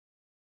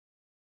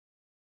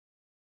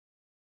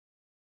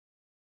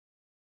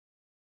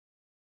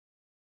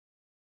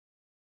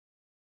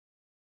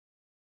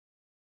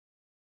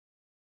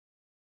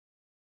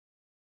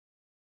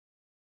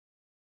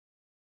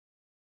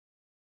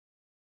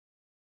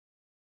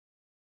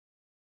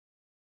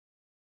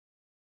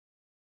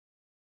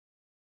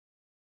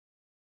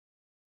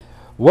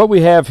What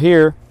we have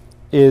here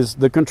is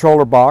the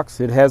controller box.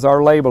 It has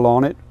our label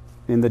on it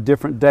and the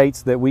different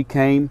dates that we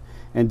came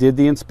and did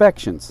the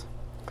inspections.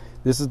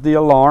 This is the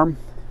alarm.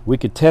 We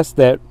could test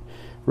that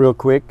real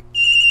quick,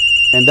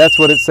 and that's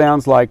what it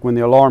sounds like when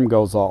the alarm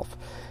goes off.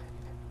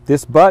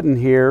 This button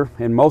here,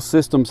 and most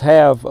systems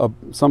have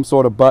some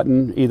sort of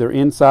button either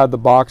inside the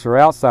box or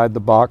outside the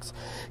box,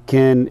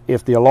 can,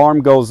 if the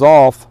alarm goes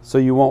off so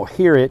you won't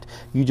hear it,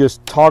 you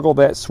just toggle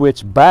that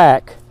switch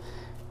back,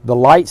 the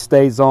light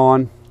stays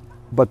on,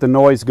 but the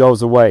noise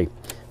goes away.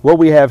 What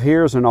we have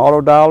here is an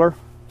auto dialer.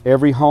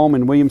 Every home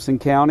in Williamson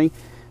County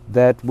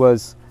that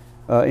was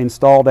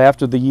installed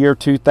after the year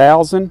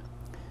 2000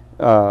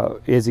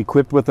 is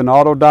equipped with an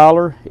auto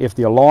dialer. If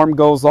the alarm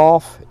goes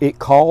off, it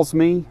calls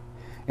me,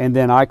 and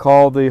then I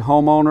call the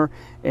homeowner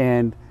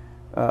and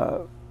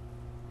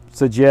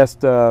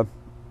suggest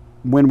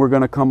when we're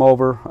going to come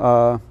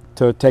over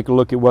to take a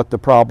look at what the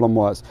problem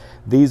was.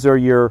 These are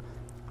your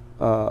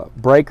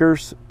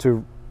breakers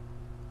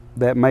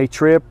that may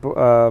trip.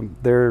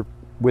 They're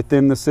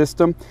within the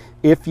system.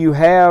 If you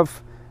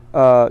have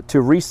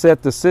to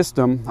reset the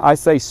system, I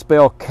say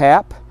spell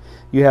CAP.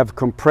 You have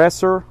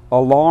compressor,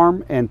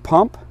 alarm, and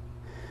pump.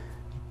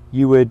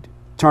 You would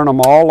turn them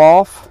all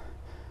off.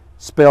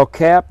 Spell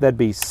CAP, that'd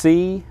be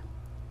C-A-P.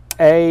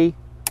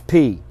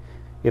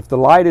 If the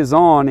light is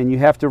on and you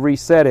have to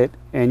reset it,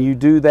 and you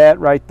do that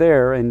right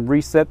there and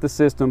reset the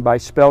system by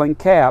spelling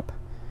CAP,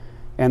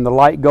 and the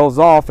light goes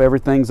off,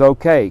 everything's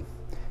okay.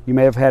 You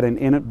may have had an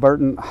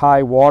inadvertent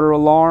high water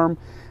alarm,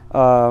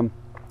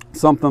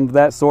 something of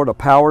that sort, a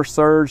power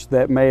surge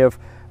that may have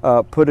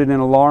put it in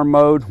alarm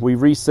mode. We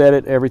reset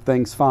it,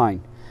 everything's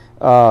fine.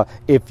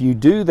 If you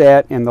do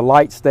that and the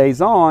light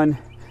stays on,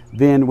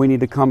 then we need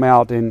to come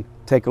out and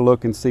take a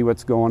look and see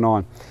what's going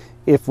on.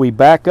 If we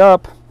back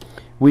up,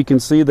 we can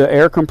see the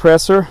air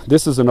compressor.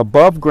 This is an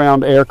above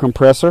ground air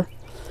compressor,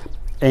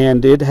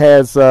 and it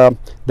has the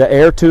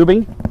air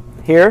tubing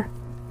here,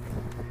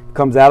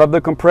 comes out of the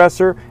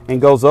compressor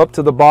and goes up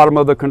to the bottom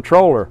of the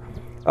controller.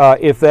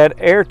 If that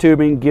air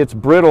tubing gets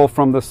brittle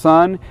from the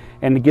sun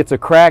and gets a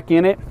crack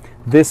in it,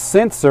 this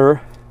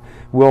sensor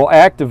will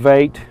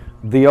activate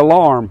the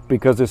alarm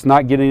because it's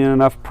not getting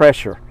enough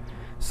pressure.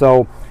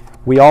 So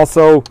we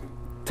also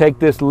take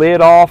this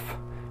lid off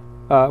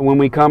when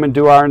we come and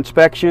do our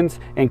inspections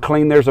and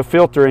clean. There's a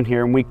filter in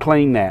here and we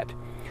clean that.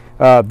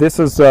 This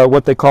is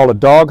what they call a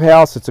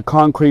doghouse. It's a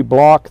concrete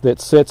block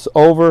that sits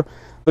over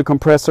the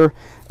compressor.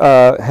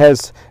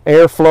 Has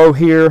airflow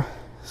here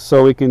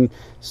so we can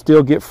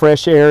still get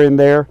fresh air in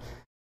there.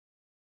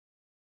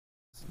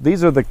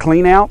 These are the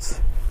clean outs.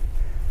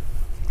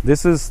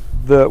 This is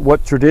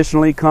what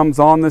traditionally comes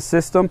on the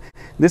system.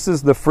 This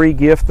is the free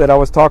gift that I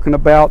was talking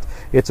about.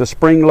 It's a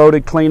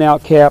spring-loaded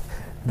clean-out cap.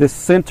 This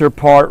center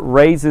part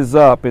raises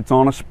up. It's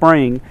on a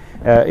spring.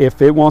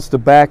 If it wants to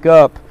back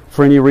up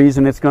for any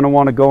reason, it's going to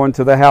want to go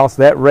into the house.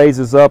 That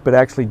raises up. It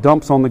actually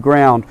dumps on the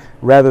ground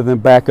rather than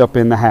back up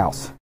in the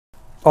house.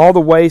 All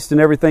the waste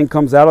and everything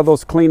comes out of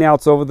those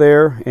clean-outs over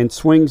there and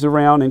swings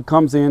around and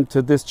comes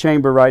into this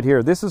chamber right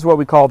here. This is what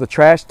we call the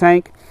trash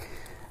tank.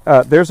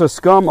 There's a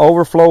scum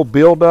overflow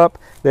buildup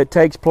that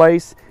takes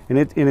place, and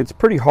it's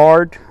pretty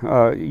hard.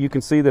 You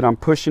can see that I'm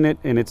pushing it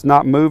and it's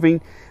not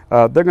moving.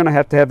 They're going to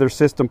have their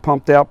system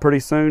pumped out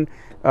pretty soon.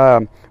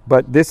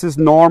 But this is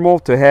normal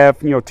to have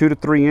 2 to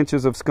 3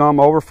 inches of scum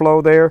overflow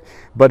there,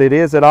 but it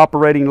is at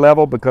operating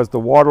level because the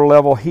water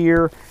level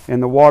here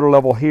and the water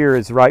level here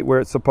is right where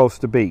it's supposed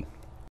to be.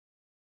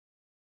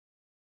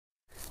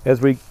 As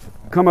we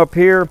come up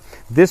here,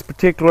 this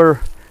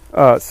particular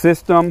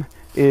system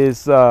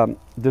is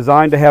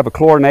designed to have a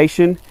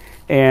chlorination,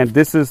 and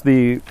this is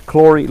the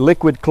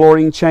liquid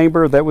chlorine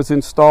chamber that was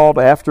installed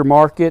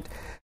aftermarket.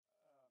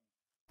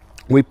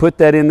 We put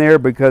that in there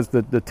because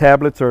the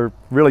tablets are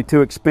really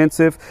too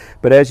expensive,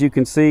 but as you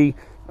can see,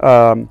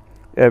 at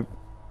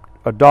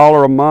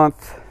 $1 a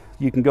month,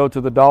 you can go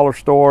to the dollar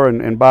store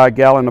and buy a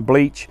gallon of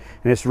bleach,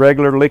 and it's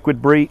regular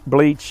liquid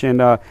bleach,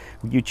 and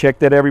you check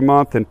that every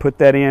month and put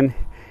that in,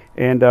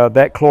 and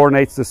that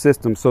chlorinates the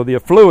system. So the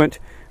effluent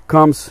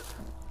comes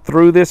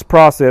through this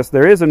process.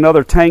 There is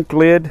another tank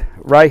lid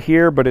right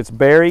here, but it's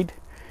buried,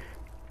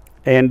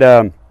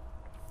 and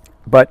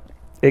but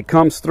it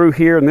comes through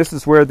here, and this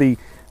is where the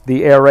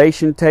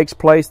aeration takes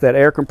place. That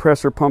air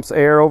compressor pumps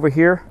air over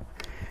here,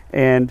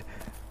 and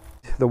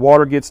the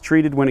water gets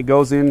treated when it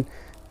goes in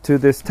to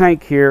this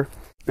tank here.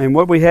 And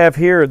what we have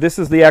here, this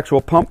is the actual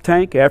pump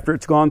tank. After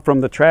it's gone from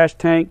the trash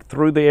tank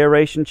through the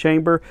aeration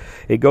chamber,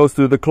 it goes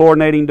through the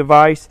chlorinating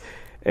device,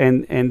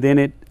 and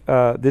then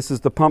this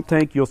is the pump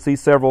tank. You'll see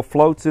several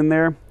floats in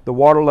there. The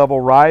water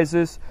level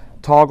rises,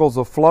 toggles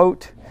a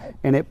float,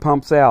 and it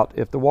pumps out.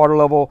 If the water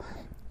level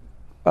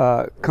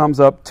comes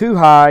up too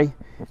high,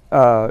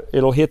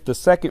 it'll hit the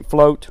second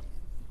float,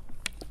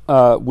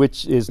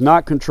 which is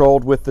not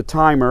controlled with the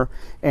timer,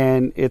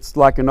 and it's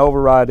like an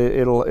override.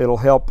 It'll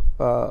help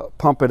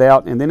pump it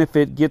out. And then if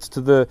it gets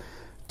to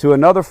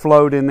another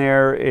float in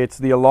there, it's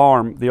the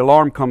alarm. The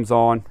alarm comes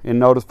on and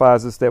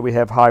notifies us that we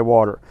have high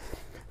water.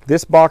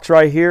 This box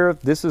right here,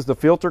 this is the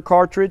filter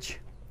cartridge,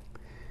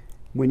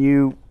 When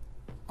you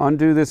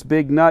undo this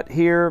big nut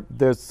here,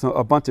 there's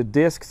a bunch of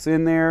discs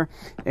in there,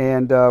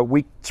 and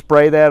we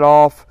spray that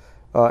off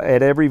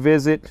at every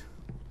visit,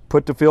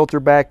 put the filter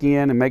back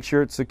in and make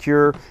sure it's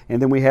secure,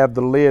 and then we have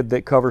the lid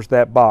that covers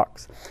that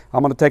box.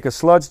 I'm going to take a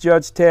sludge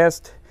judge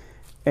test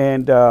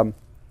and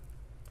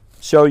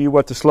show you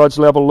what the sludge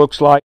level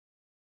looks like.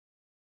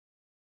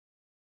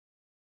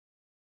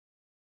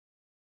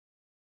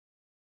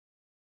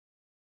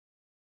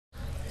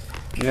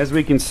 And as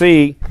we can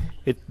see,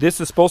 this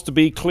is supposed to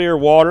be clear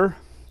water,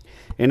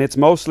 and it's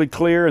mostly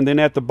clear, and then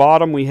at the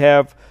bottom we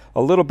have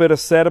a little bit of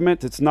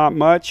sediment. It's not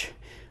much.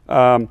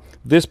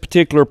 This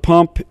particular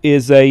pump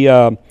is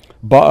a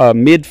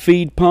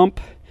mid-feed pump,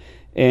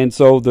 and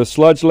so the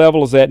sludge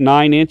level is at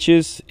 9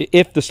 inches.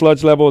 If the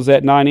sludge level is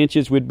at 9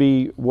 inches, we'd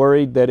be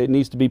worried that it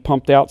needs to be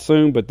pumped out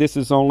soon, but this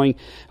is only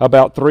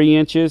about 3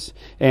 inches,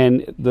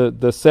 and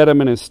the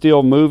sediment is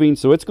still moving,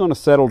 so it's going to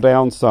settle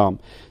down some.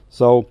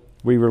 So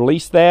we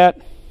release that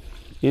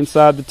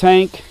inside the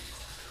tank,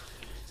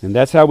 and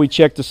that's how we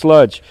check the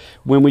sludge.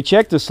 When we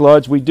check the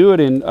sludge, we do it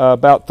in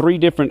about 3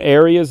 different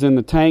areas in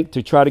the tank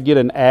to try to get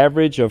an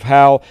average of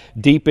how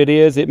deep it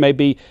is. It may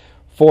be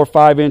 4 or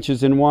 5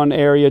 inches in one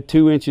area,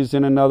 2 inches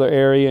in another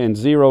area, and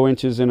 0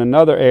 inches in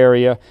another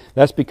area.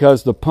 That's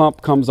because the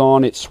pump comes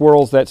on, it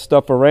swirls that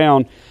stuff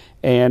around,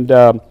 and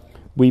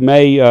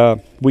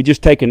we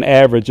just take an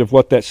average of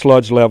what that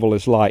sludge level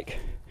is like.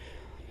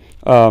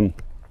 I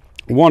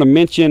want to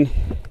mention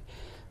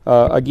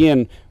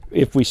again,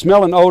 if we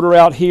smell an odor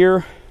out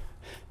here,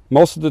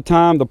 most of the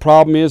time the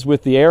problem is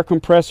with the air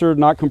compressor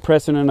not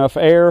compressing enough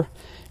air,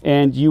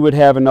 and you would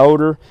have an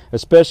odor,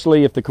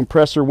 especially if the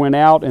compressor went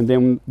out and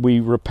then we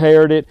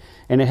repaired it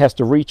and it has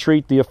to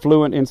retreat the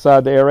effluent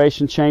inside the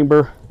aeration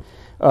chamber.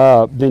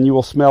 Then you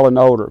will smell an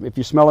odor. If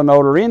you smell an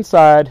odor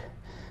inside,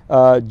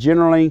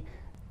 generally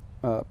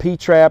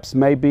P-traps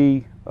may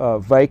be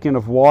vacant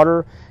of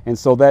water, and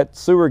so that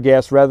sewer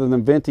gas, rather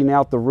than venting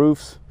out the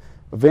roof's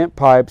vent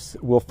pipes,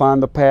 will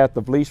find the path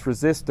of least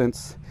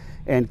resistance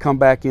and come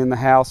back in the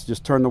house.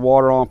 Just turn the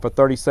water on for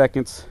 30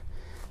 seconds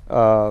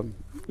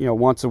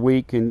once a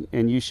week,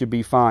 and you should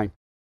be fine.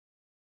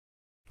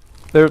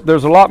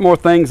 There's a lot more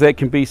things that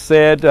can be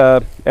said.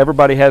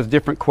 Everybody has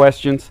different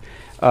questions,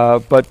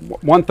 but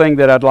one thing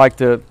that I'd like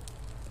to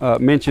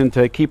mention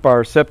to keep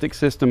our septic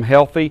system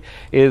healthy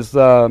is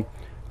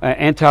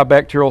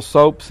antibacterial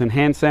soaps and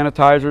hand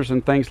sanitizers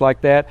and things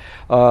like that.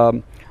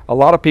 A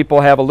lot of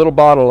people have a little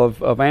bottle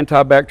of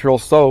antibacterial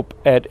soap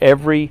at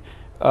every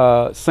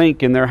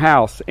sink in their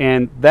house,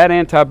 and that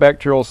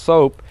antibacterial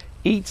soap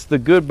eats the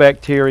good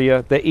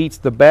bacteria that eats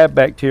the bad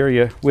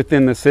bacteria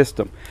within the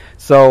system.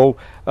 So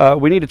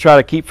we need to try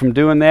to keep from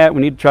doing that.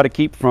 We need to try to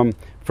keep from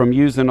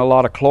using a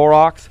lot of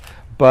Clorox.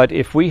 But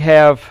if we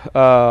have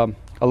a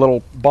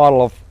little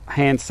bottle of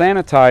hand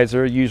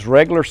sanitizer, use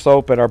regular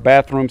soap at our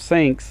bathroom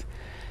sinks,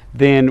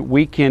 then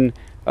we can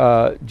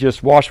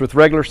just wash with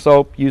regular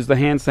soap, use the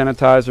hand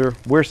sanitizer,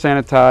 we're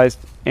sanitized,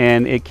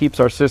 and it keeps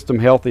our system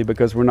healthy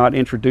because we're not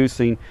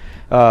introducing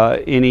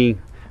any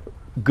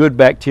good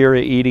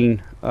bacteria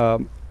eating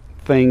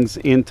things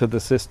into the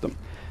system.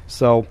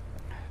 So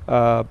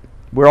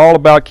we're all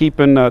about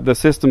keeping the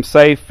system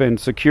safe and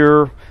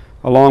secure,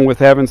 along with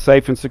having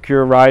safe and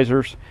secure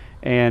risers.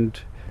 And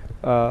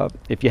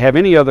if you have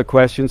any other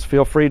questions,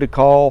 feel free to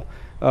call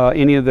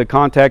any of the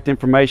contact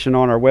information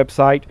on our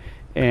website,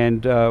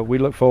 and we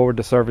look forward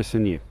to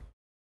servicing you.